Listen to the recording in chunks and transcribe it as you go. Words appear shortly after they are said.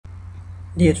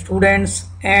Dear students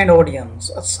and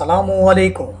audience, Assalamu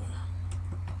alaikum.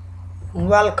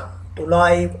 Welcome to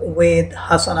Live with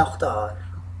Hassan Akhtar.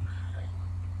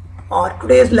 Our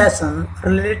today's lesson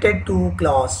related to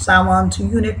class 7th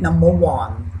unit number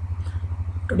 1.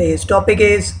 Today's topic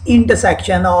is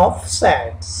intersection of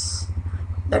sets.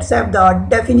 Let's have the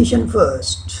definition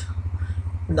first.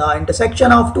 The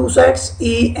intersection of two sets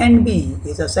A and B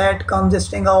is a set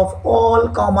consisting of all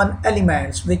common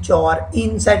elements which are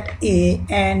in set A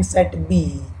and set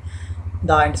B.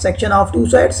 The intersection of two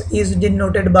sets is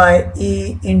denoted by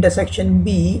A intersection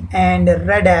B and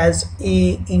read as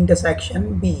A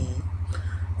intersection B.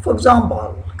 For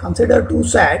example, consider two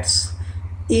sets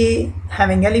A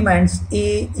having elements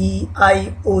A, E,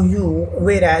 I, O, U,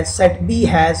 whereas set B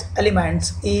has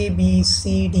elements A, B,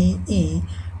 C, D, E.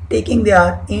 Taking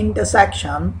their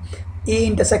intersection, A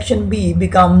intersection B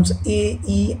becomes A,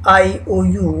 E, I, O,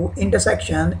 U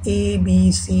intersection A,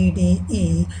 B, C, D,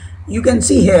 E. You can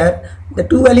see here the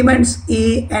two elements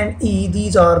A and E,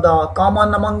 these are the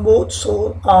common among both,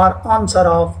 so our answer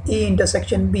of A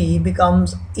intersection B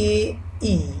becomes A,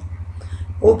 E.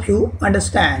 Hope you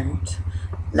understand.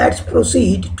 Let's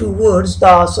proceed towards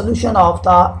the solution of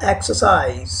the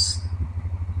exercise.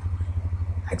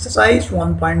 Exercise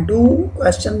 1.2,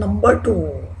 question number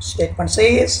 2. Statement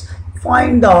says,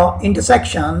 find the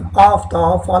intersection of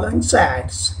the following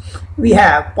sets. We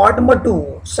have part number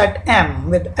 2, set M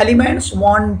with elements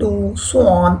 1, 2, so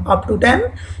on up to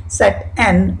 10. Set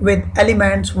N with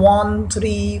elements 1,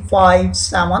 3, 5,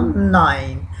 7,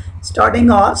 9. Starting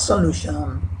our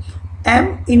solution.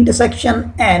 M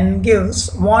intersection N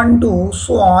gives 1, 2,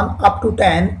 so on up to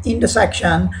 10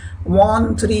 intersection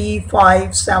 1, 3,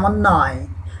 5, 7, 9.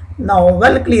 Now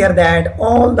well clear that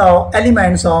all the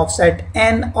elements of set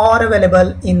N are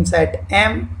available in set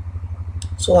M.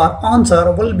 So our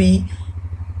answer will be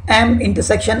M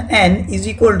intersection N is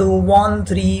equal to 1,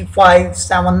 3, 5,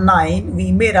 7, 9.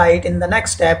 We may write in the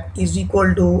next step is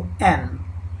equal to N.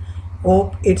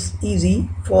 Hope it's easy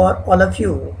for all of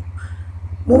you.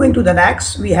 Moving to the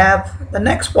next, we have the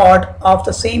next part of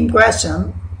the same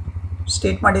question.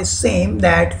 Statement is same,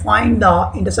 that find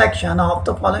the intersection of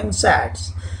the following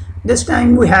sets. This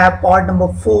time we have part number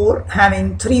 4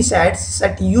 having 3 sets.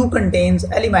 Set U contains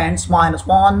elements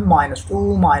 -1,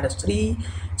 -2, -3.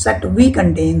 Set V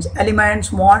contains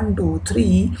elements 1, 2,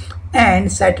 3,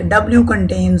 and set W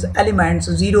contains elements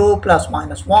 0,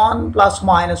 +(-1),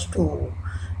 +(-2).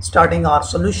 Starting our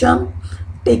solution.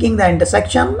 Taking the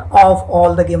intersection of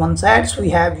all the given sets,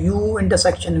 we have U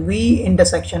intersection V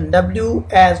intersection W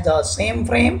as the same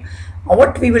frame.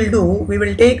 What we will do, we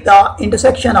will take the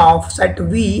intersection of set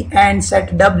V and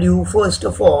set W first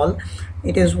of all.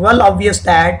 It is well obvious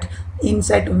that in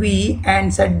set V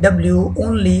and set W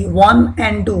only 1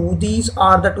 and 2, these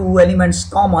are the two elements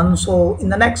common. So in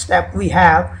the next step we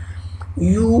have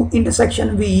U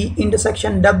intersection V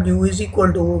intersection W is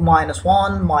equal to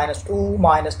 -1, -2,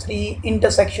 -3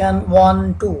 intersection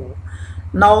 1, 2.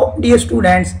 Now dear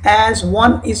students, as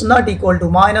 1 is not equal to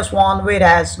 -1,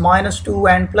 whereas -2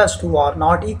 and +2 are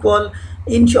not equal,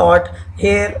 in short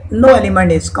here no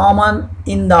element is common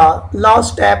in the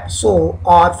last step, so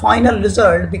our final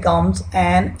result becomes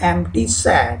an empty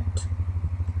set.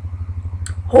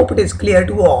 Hope it is clear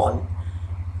to all.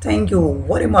 Thank you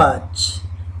very much.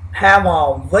 Have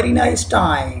a very nice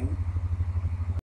time.